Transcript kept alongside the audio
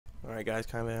Alright guys,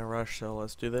 kind of in a rush, so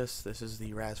let's do this. This is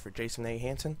the Razz for Jason A.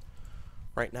 Hansen.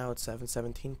 Right now it's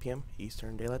 7:17 p.m.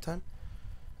 Eastern Daylight Time.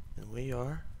 And we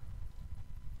are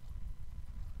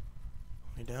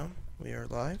down. We are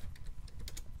live.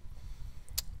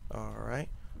 Alright.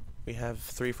 We have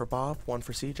 3 for Bob, 1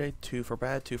 for CJ, 2 for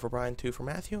Brad, 2 for Brian, 2 for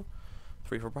Matthew.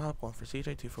 3 for Bob, 1 for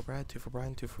CJ, 2 for Brad, 2 for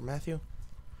Brian, 2 for Matthew.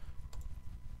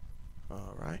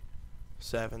 Alright.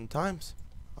 7 times.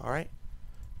 Alright.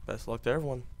 Best luck to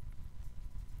everyone.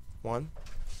 1,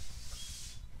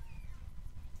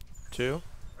 2,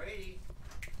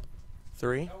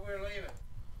 3,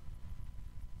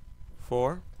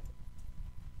 4,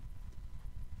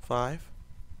 5,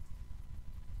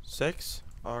 6.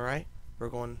 Alright, we're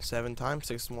going 7 times.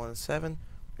 6 and 1 is 7.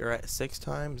 We're at 6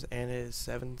 times, and it is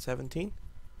 7:17.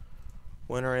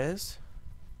 Winner is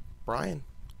Brian.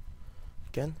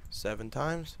 Again, 7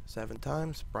 times. 7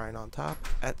 times. Brian on top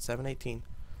at 7:18.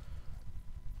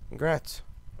 Congrats.